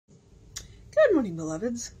Good morning,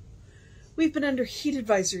 beloveds. We've been under heat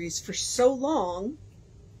advisories for so long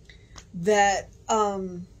that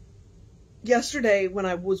yesterday when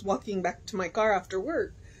I was walking back to my car after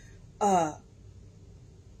work, I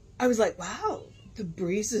was like, wow, the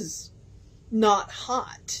breeze is not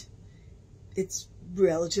hot. It's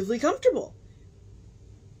relatively comfortable.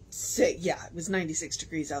 Yeah, it was 96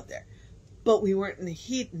 degrees out there, but we weren't in a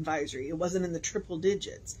heat advisory. It wasn't in the triple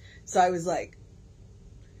digits. So I was like,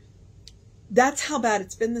 that's how bad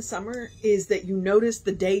it's been this summer, is that you notice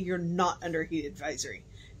the day you're not under heat advisory.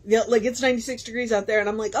 Yeah, like it's 96 degrees out there and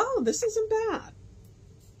I'm like, oh, this isn't bad.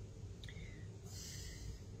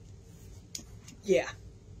 Yeah.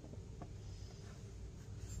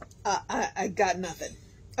 I got nothing.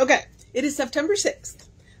 Okay. It is September 6th.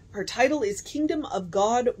 Our title is Kingdom of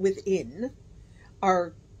God Within.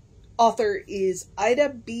 Our author is Ida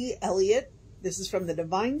B. Elliott. This is from the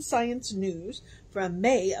Divine Science News from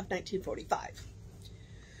May of 1945.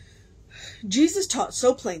 Jesus taught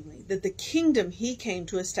so plainly that the kingdom he came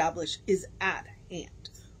to establish is at hand,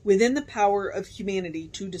 within the power of humanity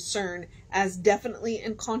to discern as definitely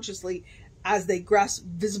and consciously as they grasp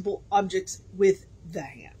visible objects with the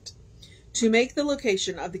hand. To make the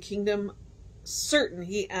location of the kingdom certain,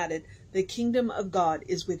 he added, the kingdom of God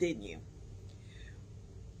is within you.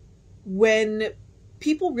 When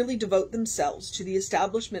people really devote themselves to the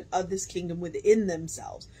establishment of this kingdom within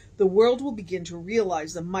themselves, the world will begin to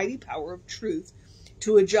realize the mighty power of truth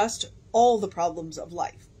to adjust all the problems of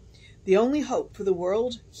life. The only hope for the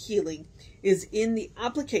world healing is in the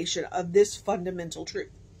application of this fundamental truth.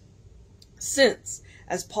 Since,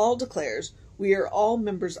 as Paul declares, we are all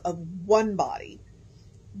members of one body,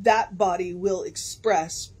 that body will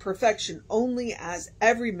express perfection only as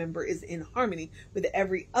every member is in harmony with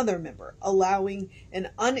every other member, allowing an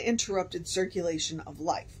uninterrupted circulation of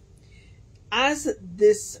life. As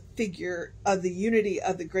this figure of the unity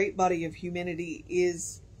of the great body of humanity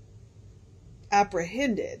is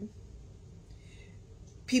apprehended,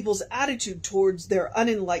 people's attitude towards their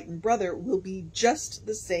unenlightened brother will be just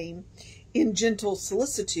the same in gentle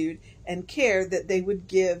solicitude and care that they would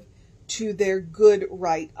give to their good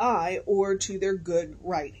right eye or to their good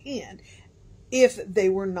right hand if they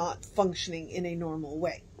were not functioning in a normal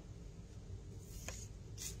way.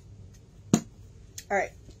 All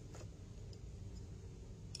right.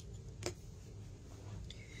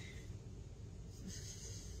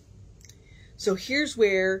 So here's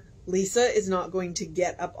where Lisa is not going to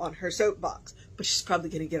get up on her soapbox, but she's probably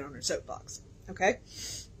going to get on her soapbox. Okay?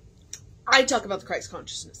 I talk about the Christ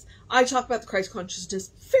consciousness. I talk about the Christ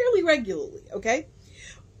consciousness fairly regularly, okay?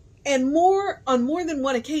 And on more than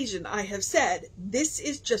one occasion, I have said, this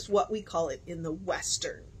is just what we call it in the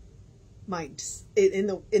Western mind, in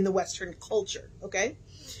the Western culture, okay?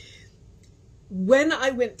 When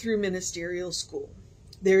I went through ministerial school,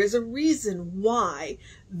 there is a reason why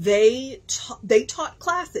they taught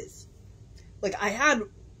classes. Like, I had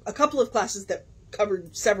a couple of classes that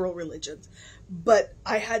covered several religions, but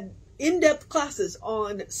I had in-depth classes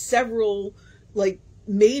on several, like,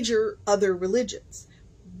 major other religions.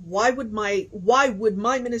 Why would my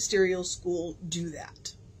ministerial school do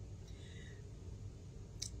that?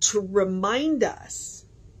 To remind us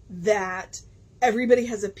that everybody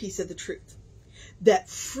has a piece of the truth. That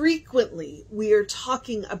frequently we are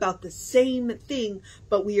talking about the same thing,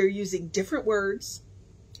 but we are using different words,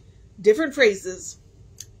 different phrases,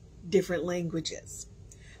 different languages.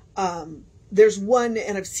 There's one,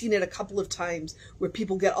 and I've seen it a couple of times, where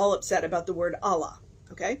people get all upset about the word Allah,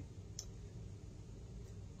 okay?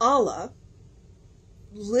 Allah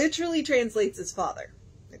literally translates as Father,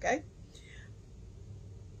 okay?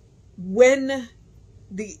 When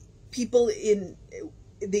the people in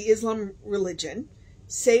the Islam religion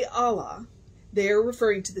say Allah, they are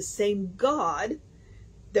referring to the same God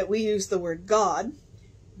that we use the word God.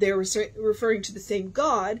 They're referring to the same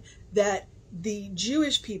God that the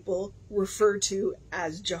Jewish people refer to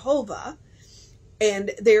as Jehovah,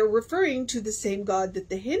 and they're referring to the same God that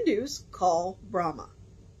the Hindus call Brahma.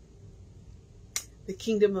 The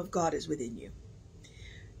kingdom of God is within you.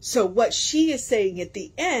 So what she is saying at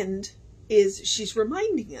the end is she's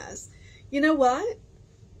reminding us, you know what?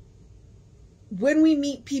 When we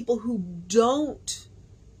meet people who don't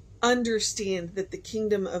understand that the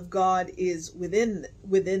kingdom of God is within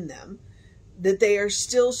them, that they are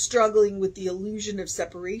still struggling with the illusion of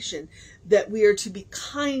separation, that we are to be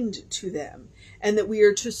kind to them, and that we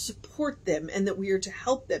are to support them, and that we are to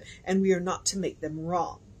help them, and we are not to make them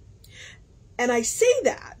wrong. And I say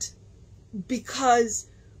that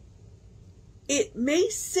because it may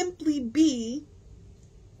simply be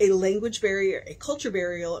a language barrier, a culture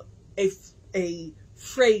barrier, a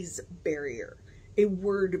phrase barrier, a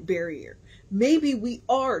word barrier. Maybe we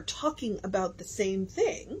are talking about the same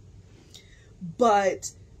thing,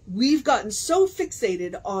 but we've gotten so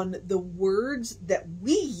fixated on the words that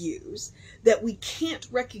we use that we can't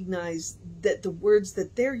recognize that the words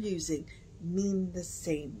that they're using mean the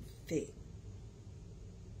same thing.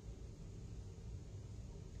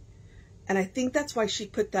 And I think that's why she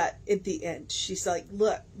put that at the end. She's like,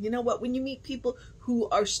 look, you know what? When you meet people who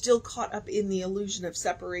are still caught up in the illusion of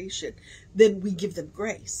separation, then we give them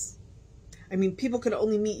grace. I mean, people can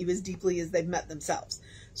only meet you as deeply as they've met themselves.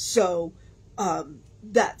 So,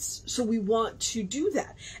 so we want to do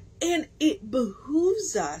that. And it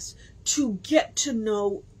behooves us to get to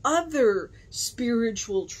know other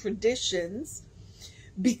spiritual traditions,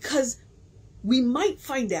 because we might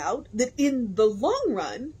find out that in the long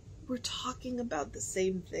run, we're talking about the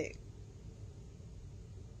same thing.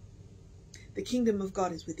 The kingdom of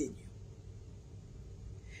God is within you.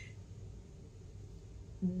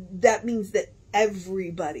 That means that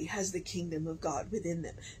everybody has the kingdom of God within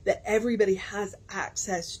them, that everybody has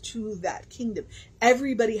access to that kingdom.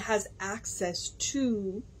 Everybody has access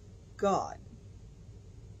to God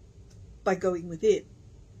by going within.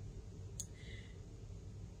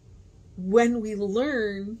 When we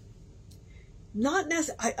learn, not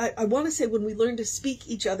necessarily, I want to say when we learn to speak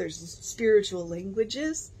each other's spiritual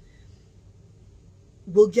languages,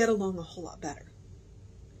 we'll get along a whole lot better.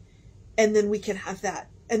 And then we can have that.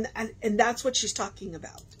 And that's what she's talking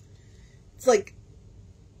about. It's like,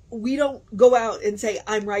 we don't go out and say,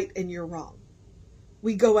 I'm right and you're wrong.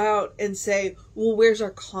 We go out and say, well, where's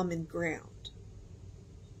our common ground?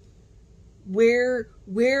 Where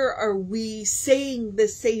are we saying the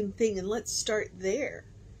same thing? And let's start there.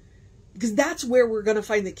 Because that's where we're going to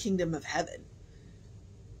find the kingdom of heaven.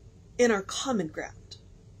 In our common ground.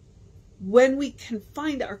 When we can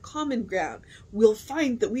find our common ground, we'll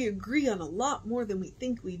find that we agree on a lot more than we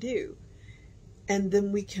think we do. And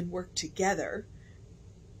then we can work together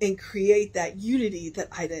and create that unity that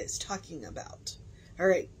Ida is talking about. All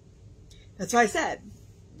right. That's why I said,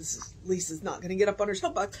 Lisa's not going to get up on her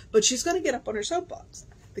soapbox, but she's going to get up on her soapbox.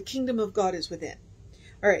 The kingdom of God is within.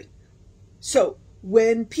 All right. So,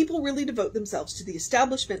 when people really devote themselves to the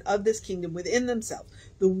establishment of this kingdom within themselves,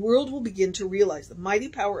 the world will begin to realize the mighty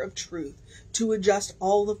power of truth to adjust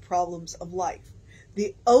all the problems of life.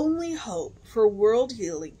 The only hope for world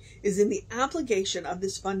healing is in the application of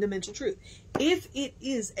this fundamental truth. If it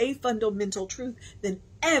is a fundamental truth, then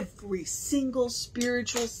every single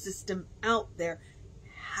spiritual system out there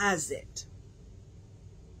has it.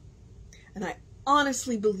 And I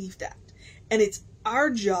honestly believe that. And it's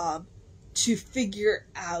our job to figure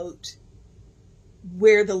out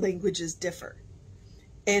where the languages differ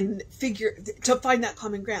and to find that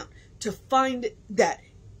common ground, to find that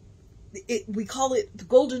we call it the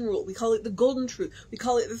golden rule, we call it the golden truth, we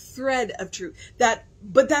call it the thread of truth.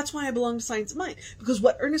 But that's why I belong to Science of Mind, because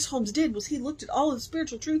what Ernest Holmes did was he looked at all of the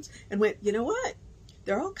spiritual truths and went, you know what?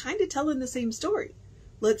 They're all kind of telling the same story.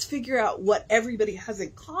 Let's figure out what everybody has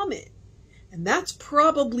in common. And that's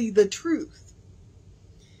probably the truth.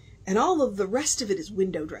 And all of the rest of it is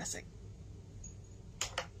window dressing.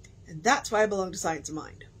 And that's why I belong to Science of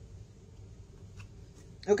Mind.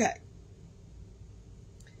 Okay.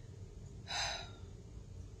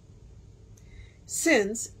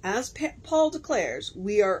 Since, as Paul declares,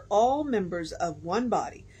 we are all members of one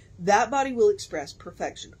body, that body will express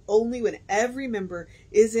perfection only when every member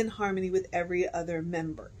is in harmony with every other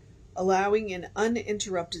member, allowing an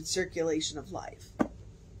uninterrupted circulation of life.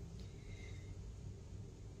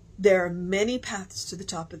 There are many paths to the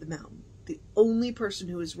top of the mountain. The only person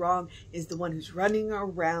who is wrong is the one who's running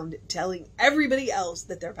around telling everybody else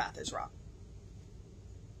that their path is wrong.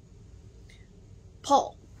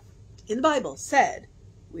 Paul, in the Bible, said,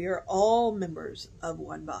 we are all members of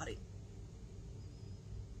one body.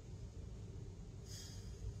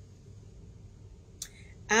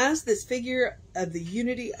 As this figure of the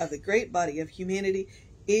unity of the great body of humanity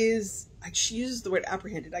is, she uses the word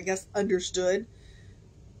apprehended, I guess understood,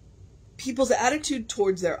 people's attitude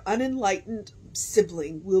towards their unenlightened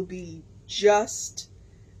sibling will be just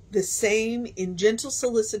the same in gentle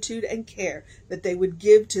solicitude and care that they would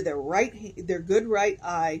give to their good right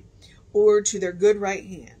eye or to their good right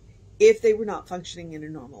hand if they were not functioning in a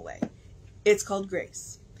normal way. It's called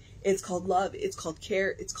grace. It's called love. It's called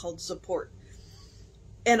care. It's called support.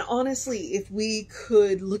 And honestly, if we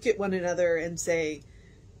could look at one another and say,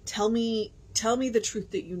 tell me the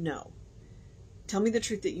truth that you know. Tell me the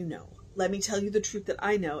truth that you know. Let me tell you the truth that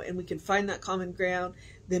I know, and we can find that common ground,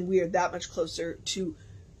 then we are that much closer to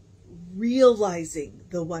realizing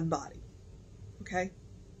the one body. Okay?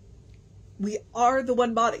 We are the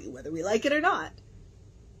one body, whether we like it or not.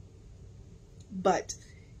 But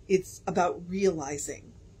it's about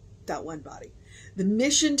realizing that one body. The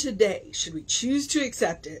mission today, should we choose to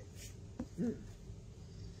accept it,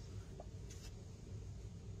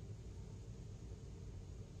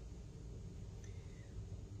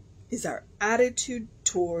 is our attitude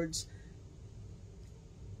towards,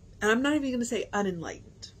 and I'm not even going to say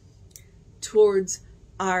unenlightened, towards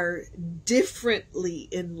our differently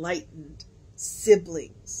enlightened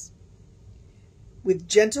siblings, with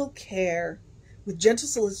gentle care, with gentle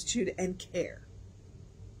solicitude and care.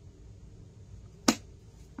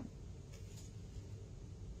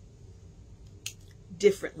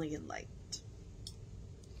 Differently enlightened.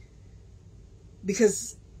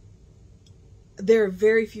 Because there are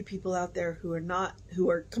very few people out there who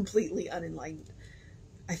are completely unenlightened.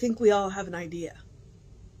 I think we all have an idea.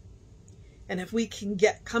 And if we can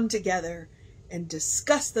come together and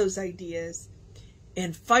discuss those ideas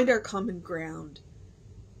and find our common ground,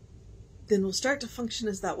 then we'll start to function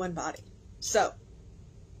as that one body. So,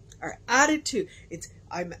 our attitude,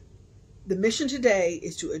 the mission today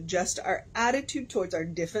is to adjust our attitude towards our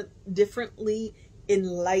differently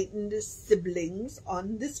enlightened siblings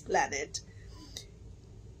on this planet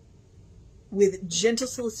with gentle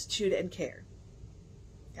solicitude and care.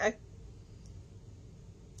 Okay?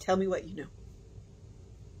 Tell me what you know.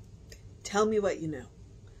 Tell me what you know.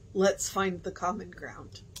 Let's find the common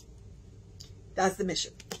ground. That's the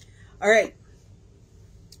mission. All right.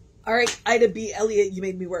 All right, Ida B. Elliott, you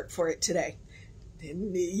made me work for it today.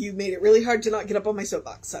 And you made it really hard to not get up on my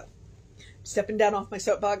soapbox. So, stepping down off my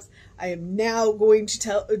soapbox, I am now going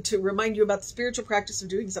to remind you about the spiritual practice of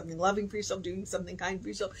doing something loving for yourself, doing something kind for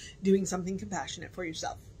yourself, doing something compassionate for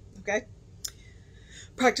yourself. Okay?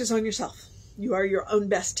 Practice on yourself. You are your own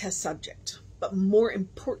best test subject. But more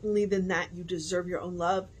importantly than that, you deserve your own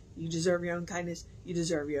love, you deserve your own kindness, you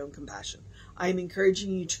deserve your own compassion. I am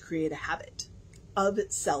encouraging you to create a habit of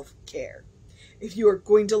self-care. If you are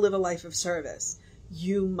going to live a life of service,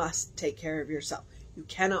 you must take care of yourself. You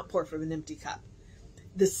cannot pour from an empty cup.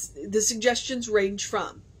 The suggestions range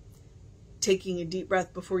from taking a deep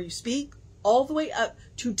breath before you speak, all the way up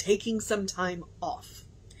to taking some time off.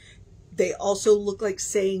 They also look like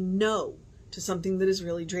saying no to something that is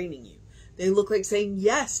really draining you. They look like saying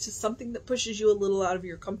yes to something that pushes you a little out of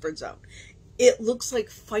your comfort zone. It looks like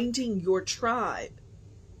finding your tribe,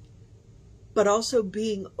 but also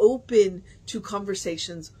being open to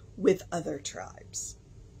conversations with other tribes.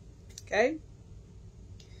 Okay?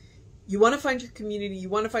 You want to find your community, you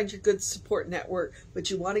want to find your good support network, but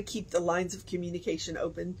you want to keep the lines of communication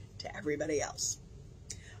open to everybody else.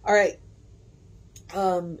 All right.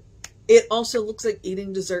 It also looks like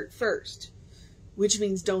eating dessert first, which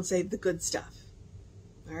means don't save the good stuff.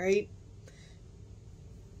 All right?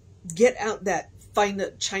 Get out that fine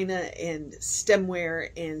china and stemware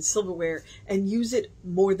and silverware and use it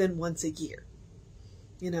more than once a year.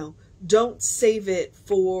 You know, don't save it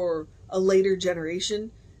for a later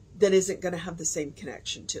generation that isn't going to have the same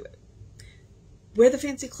connection to it. Wear the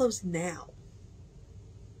fancy clothes now.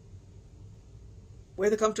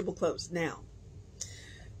 Wear the comfortable clothes now.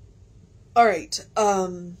 All right.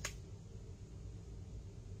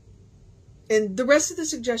 And the rest of the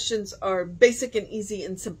suggestions are basic and easy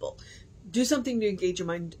and simple. Do something to engage your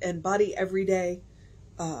mind and body every day.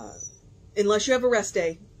 Unless you have a rest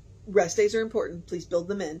day. Rest days are important. Please build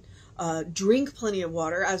them in. Drink plenty of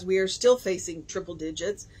water, as we are still facing triple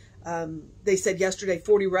digits. They said yesterday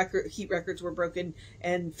 40 heat records were broken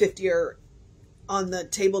and 50 are on the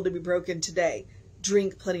table to be broken today.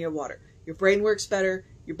 Drink plenty of water. Your brain works better.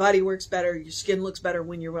 Your body works better. Your skin looks better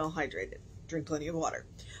when you're well hydrated. Drink plenty of water.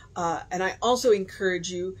 And I also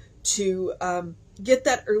encourage you to get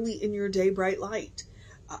that early in your day bright light.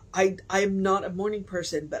 I am not a morning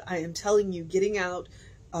person, but I am telling you, getting out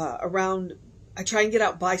around, I try and get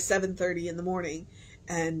out by 7:30 in the morning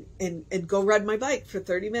and go ride my bike for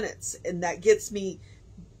 30 minutes. And that gets me,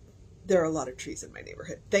 there are a lot of trees in my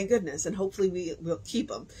neighborhood, thank goodness. And hopefully we'll keep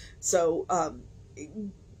them. So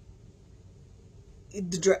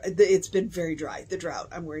it's been very dry, the drought.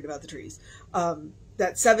 I'm worried about the trees.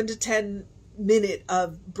 That 7 to 10 minute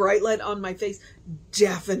of bright light on my face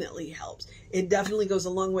definitely helps. It definitely goes a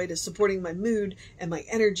long way to supporting my mood and my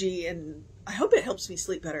energy, and I hope it helps me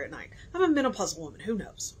sleep better at night. I'm a menopausal woman. Who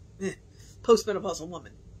knows? Postmenopausal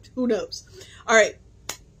woman. Who knows? All right.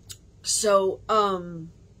 So,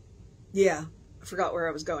 yeah, I forgot where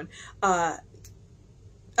I was going. Oh,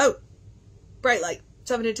 bright light,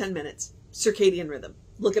 7 to 10 minutes, circadian rhythm.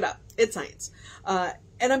 Look it up. It's science.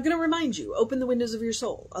 And I'm going to remind you, open the windows of your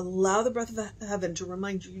soul. Allow the breath of heaven to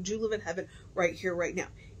remind you, you do live in heaven right here, right now.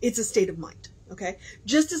 It's a state of mind, okay?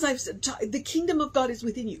 Just as I've said, the kingdom of God is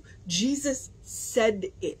within you. Jesus said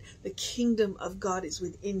it. The kingdom of God is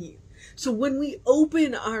within you. So when we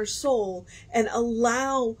open our soul and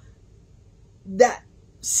allow that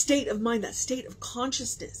state of mind, that state of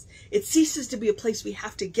consciousness, it ceases to be a place we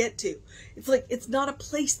have to get to. It's like, it's not a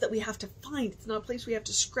place that we have to find. It's not a place we have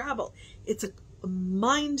to scrabble. It's a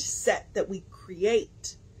mindset that we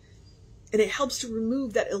create. And it helps to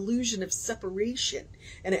remove that illusion of separation.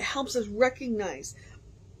 And it helps us recognize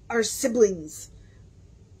our siblings.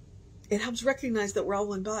 It helps recognize that we're all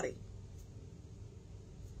one body.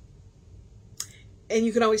 And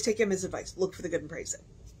you can always take Emma's advice. Look for the good and praise it.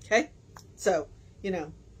 Okay? So, you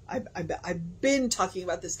know, I've been talking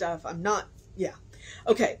about this stuff. I'm not, yeah.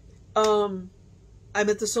 Okay. I'm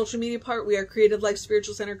at the social media part. We are Creative Life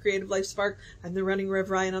Spiritual Center, Creative Life Spark. I'm the running Rev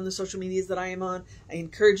Ryan on the social medias that I am on. I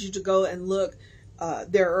encourage you to go and look.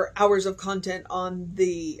 There are hours of content on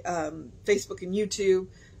the Facebook and YouTube.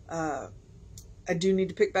 I do need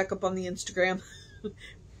to pick back up on the Instagram.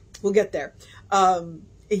 We'll get there.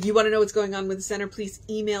 If you want to know what's going on with the center, please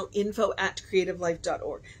email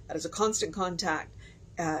info@creativelife.org. That is a constant contact.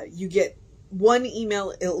 You get one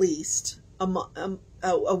email at least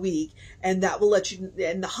a week, and that will let you,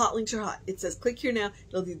 and the hot links are hot. It says click here now.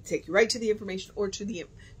 It'll either take you right to the information or to the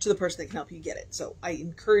person that can help you get it. So I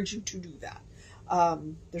encourage you to do that.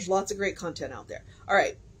 There's lots of great content out there. All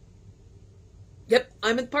right. Yep,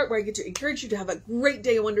 I'm at the part where I get to encourage you to have a great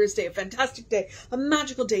day, a wondrous day, a fantastic day, a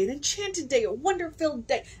magical day, an enchanted day, a wonder-filled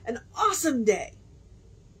day, an awesome day,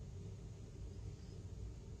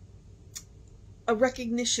 a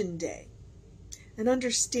recognition day, an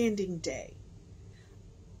understanding day,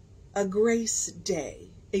 a grace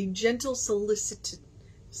day, a gentle solicitude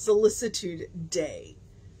day,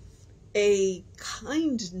 a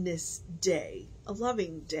kindness day, a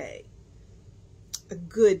loving day, a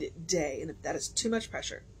good day. And if that is too much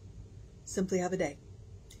pressure, simply have a day.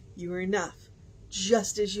 You are enough,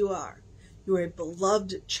 just as you are. You are a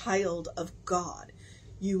beloved child of God.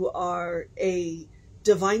 You are a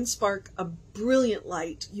divine spark, a brilliant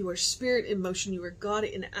light. You are spirit in motion. You are God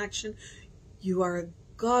in action. You are a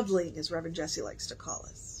godling, as Reverend Jesse likes to call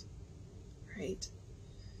us, right?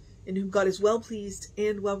 In whom God is well pleased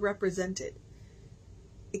and well represented.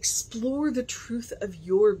 Explore the truth of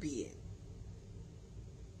your being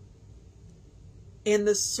and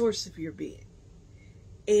the source of your being,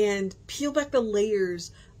 and peel back the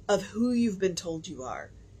layers of who you've been told you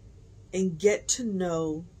are, and get to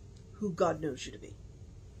know who God knows you to be.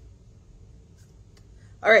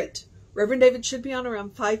 All right. Reverend David should be on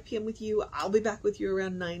around 5 p.m. with you. I'll be back with you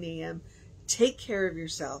around 9 a.m. Take care of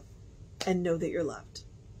yourself and know that you're loved.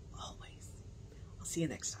 Always. I'll see you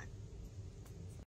next time.